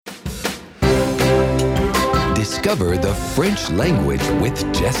Discover the French language with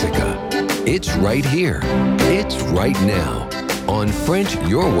Jessica. It's right here. It's right now on French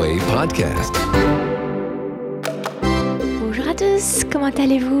Your Way podcast. Bonjour à tous, comment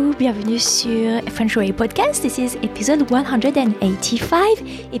allez-vous? Bienvenue sur French Your Way podcast. This is episode 185,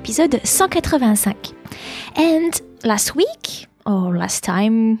 episode 185. And last week, or last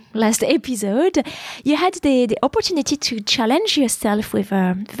episode, you had the opportunity to challenge yourself with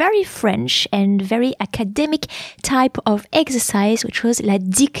a very French and very academic type of exercise, which was la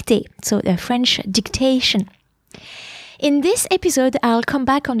dictée, so the French dictation. In this episode, I'll come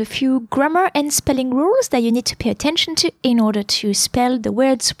back on a few grammar and spelling rules that you need to pay attention to in order to spell the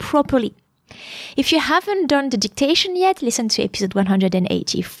words properly. If you haven't done the dictation yet, listen to episode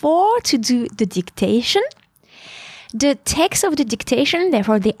 184 to do the dictation. The text of the dictation,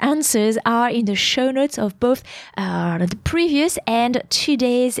 therefore the answers, are in the show notes of both the previous and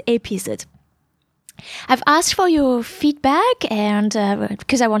today's episode. I've asked for your feedback and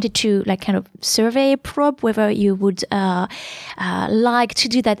because I wanted to survey probe whether you would like to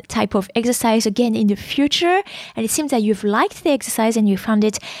do that type of exercise again in the future. And it seems that you've liked the exercise and you found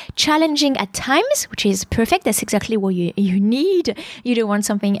it challenging at times, which is perfect. That's exactly what you need. You don't want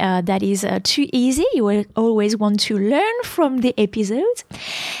something that is too easy. You will always want to learn from the episodes.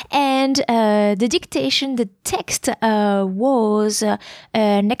 And the dictation, the text was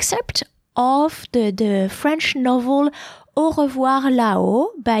an excerpt of the French novel Au revoir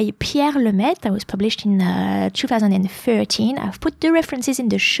là-haut by Pierre Lemaitre that was published in 2013. I've put the references in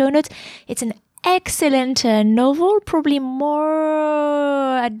the show notes. It's an excellent novel, probably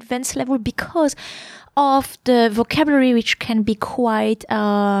more advanced level because of the vocabulary, which can be quite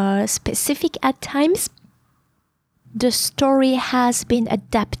specific at times. The story has been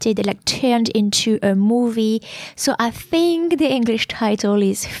adapted, turned into a movie. So I think the English title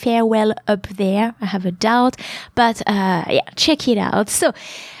is Farewell Up There. I have a doubt, but check it out. So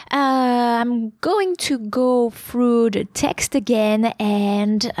I'm going to go through the text again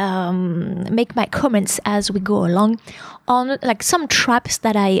and make my comments as we go along on some traps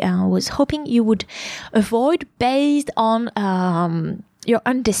that I was hoping you would avoid based on your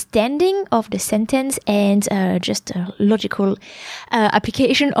understanding of the sentence and just a logical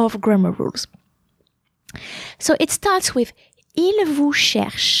application of grammar rules. So it starts with Il vous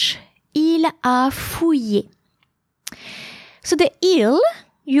cherche. Il a fouillé. So the il,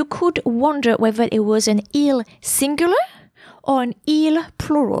 you could wonder whether it was an il singular or an il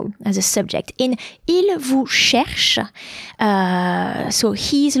plural as a subject. In il vous cherche, so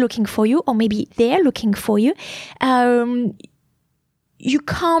he's looking for you, or maybe they're looking for you. You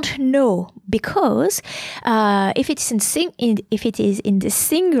can't know because if it is in the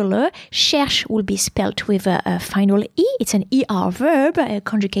singular, cherche will be spelled with a final e. It's an er verb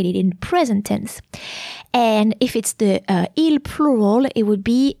conjugated in present tense. And if it's the il plural, it would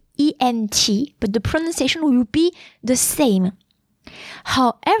be ent, but the pronunciation will be the same.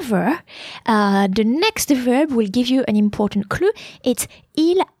 However, the next verb will give you an important clue. It's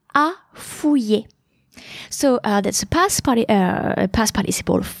il a fouillé. So that's a past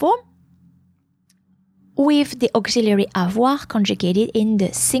participle form with the auxiliary avoir conjugated in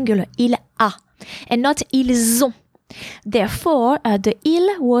the singular il a and not ils ont. Therefore, the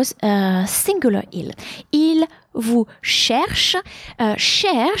il was a singular il. Il vous cherche.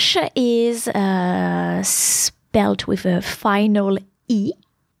 Cherche is spelled with a final e.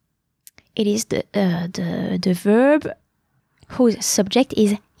 It is the verb whose subject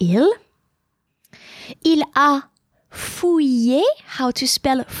is il. Il a fouillé. How to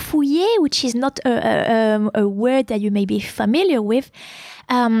spell fouillé, which is not a word that you may be familiar with.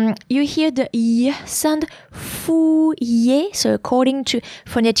 You hear the y sound, fouillé. So according to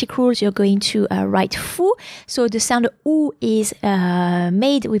phonetic rules, you're going to write fou. So the sound ou is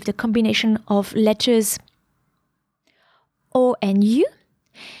made with the combination of letters o and u.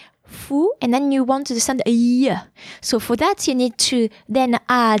 Fou, and then you want to sound y. So for that, you need to then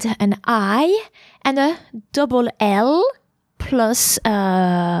add an I and a double L plus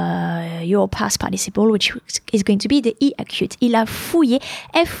your past participle, which is going to be the E acute. Il a fouillé,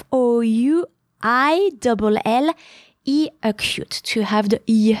 F-O-U-I-double-L-E acute, to have the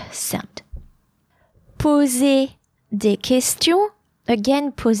E sound. Poser des questions.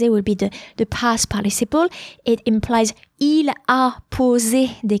 Again, poser will be the past participle. It implies il a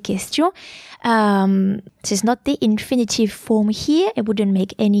posé des questions. This is not the infinitive form here. It wouldn't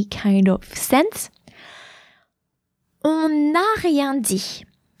make any kind of sense. On n'a rien dit.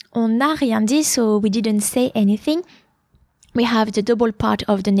 On n'a rien dit, so we didn't say anything. We have the double part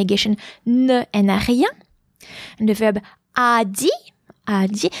of the negation ne et n'a rien. And the verb a dit.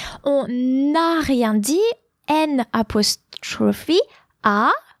 On n'a rien dit. N apostrophe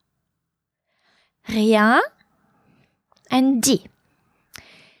A, rien, and D.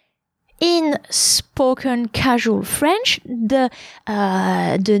 In spoken casual French, the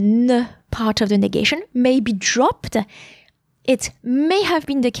N part of the negation may be dropped. It may have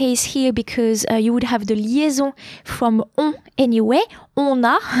been the case here because you would have the liaison from on anyway, on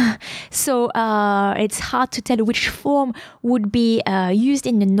a. So it's hard to tell which form would be used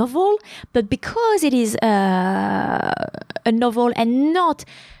in the novel. But because it is a novel and not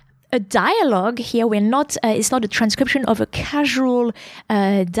a dialogue, here we're not, it's not a transcription of a casual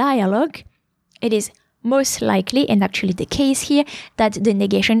dialogue. It is most likely, and actually the case here, that the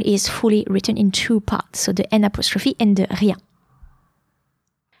negation is fully written in two parts. So the N apostrophe and the rien.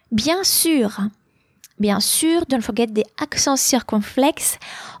 Bien sûr, don't forget the accent circumflex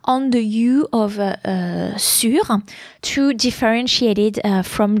on the U of sur to differentiate it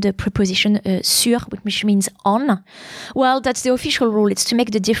from the preposition sur, which means on. Well, that's the official rule. It's to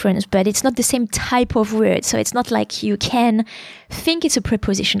make the difference, but it's not the same type of word. So it's not like you can think it's a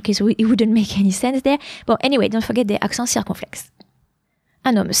preposition because it wouldn't make any sense there. But anyway, don't forget the accent circumflex.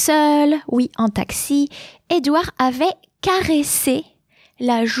 Un homme seul, oui, en taxi. Édouard avait caressé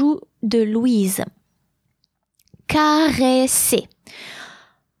la joue de Louise. Caresser.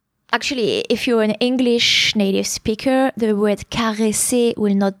 Actually, if you're an English native speaker, the word caresser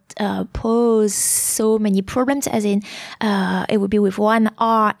will not pose so many problems, as in it would be with one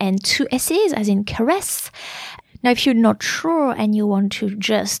R and two S's, as in caress. Now, if you're not sure and you want to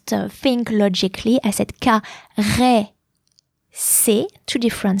just think logically, I said caresser. Two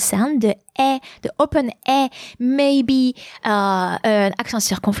different sounds. The open E may be an accent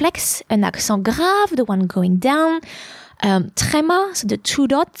circumflex, an accent grave, the one going down, tréma, so the two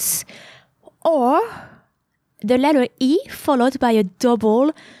dots, or the letter E followed by a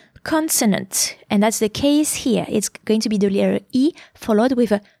double consonant. And that's the case here. It's going to be the letter E followed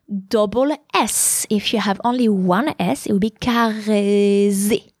with a double S. If you have only one S, it will be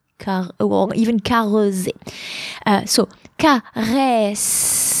caresser. Or even caresser. So,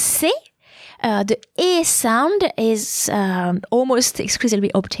 caresser. The E sound is almost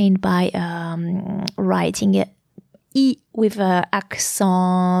exclusively obtained by writing E with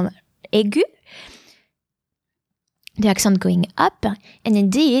accent aigu, the accent going up, and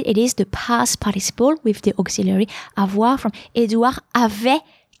indeed it is the past participle with the auxiliary avoir from Édouard avait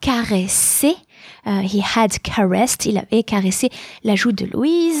caressé. He had caressed, il avait caressé la joue de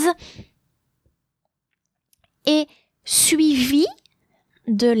Louise. Et suivi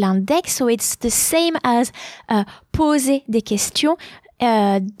de l'index, so it's the same as poser des questions.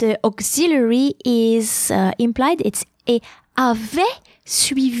 The auxiliary is implied, it's et avait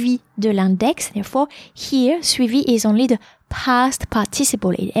suivi de l'index. Therefore, here, suivi is only the past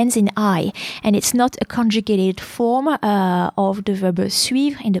participle. It ends in I, and it's not a conjugated form of the verb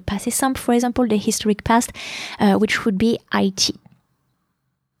suivre in the passé simple, for example, the historic past, which would be IT.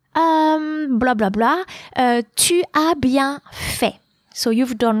 Blah, blah, blah. Tu as bien fait. So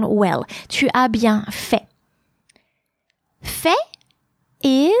you've done well. Tu as bien fait. Fait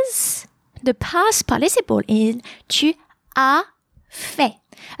is the past participle in tu as fait.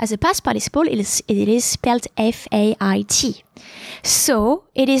 As a past participle, it is spelled F-A-I-T. So,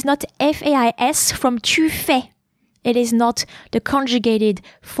 it is not F-A-I-S from tu fais. It is not the conjugated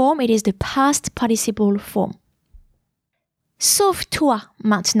form, it is the past participle form. Sauve-toi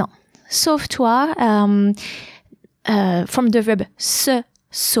maintenant. Sauve-toi, from the verb se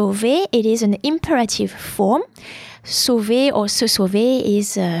sauver, it is an imperative form. Sauver or se sauver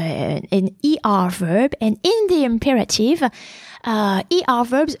is an ER verb, and in the imperative, ER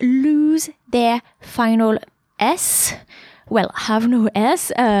verbs lose their final S. Well, have no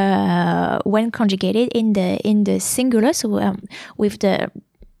S when conjugated in the singular, so with the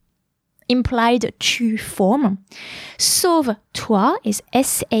implied tu form. Sauve-toi is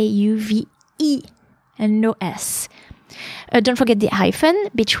S-A-U-V-E and no S. Don't forget the hyphen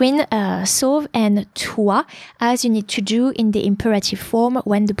between sauve and toi, as you need to do in the imperative form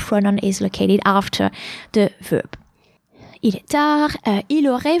when the pronoun is located after the verb. Il est tard, il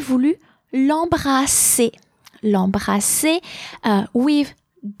aurait voulu l'embrasser. L'embrasser with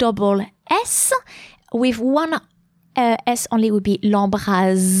double S, with one S only would be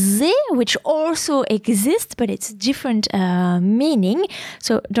l'embraser, which also exists, but it's different meaning.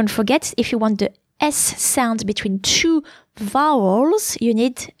 So don't forget, if you want the S sound between two vowels, you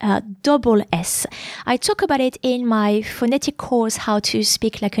need a double S. I talk about it in my phonetic course, How to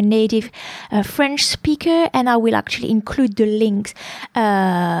Speak Like a Native French Speaker, and I will actually include the links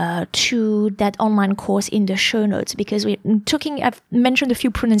to that online course in the show notes, because I've mentioned a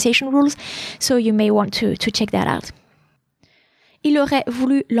few pronunciation rules, so you may want to check that out. Il aurait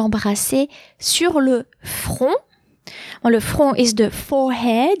voulu l'embrasser sur le front. Well, le front is the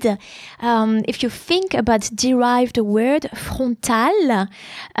forehead. If you think about derived word frontal,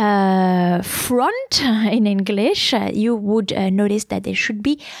 front in English, you would notice that there should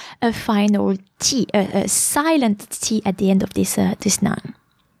be a final T, a silent T at the end of this noun.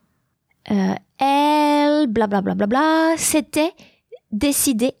 Elle, blah, blah, blah, blah, blah, s'était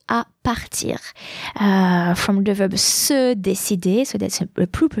décidé à partir. From the verb se décider, so that's a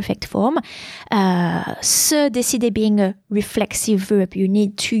pluperfect form. Se décider being a reflexive verb, you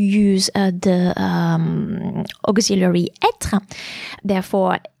need to use the auxiliary être.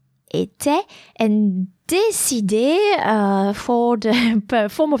 Therefore, était, and décider for the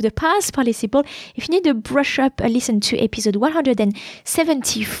form of the past participle. If you need to brush up, listen to episode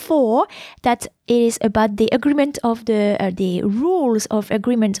 174. That is about the agreement of the rules of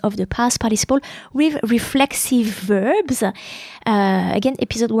agreement of the past participle with reflexive verbs. Again,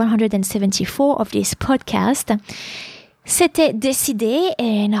 episode 174 of this podcast. S'était décidé,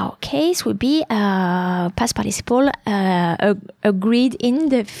 in our case, would be past participle agreed in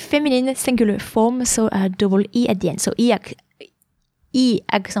the feminine singular form, so double E at the end. So E accent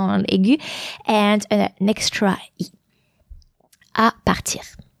aigu and an extra E. À partir.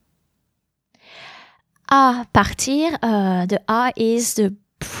 À partir, the A is the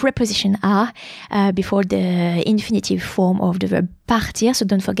preposition a before the infinitive form of the verb partir, so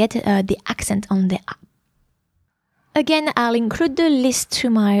don't forget the accent on the A. Again, I'll include the list to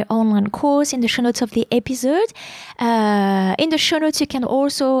my online course in the show notes of the episode. In the show notes, you can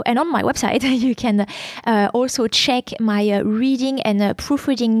also, and on my website, you can also check my reading and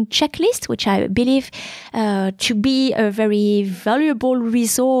proofreading checklist, which I believe to be a very valuable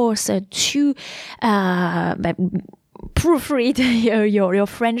resource to proofread your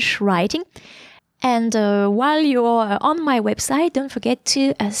French writing. And while you're on my website, don't forget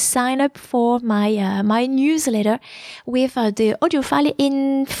to sign up for my newsletter with the audio file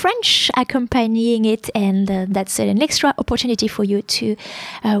in French accompanying it, and that's an extra opportunity for you to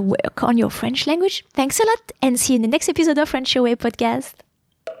work on your French language. Thanks a lot, and see you in the next episode of French Your Way podcast.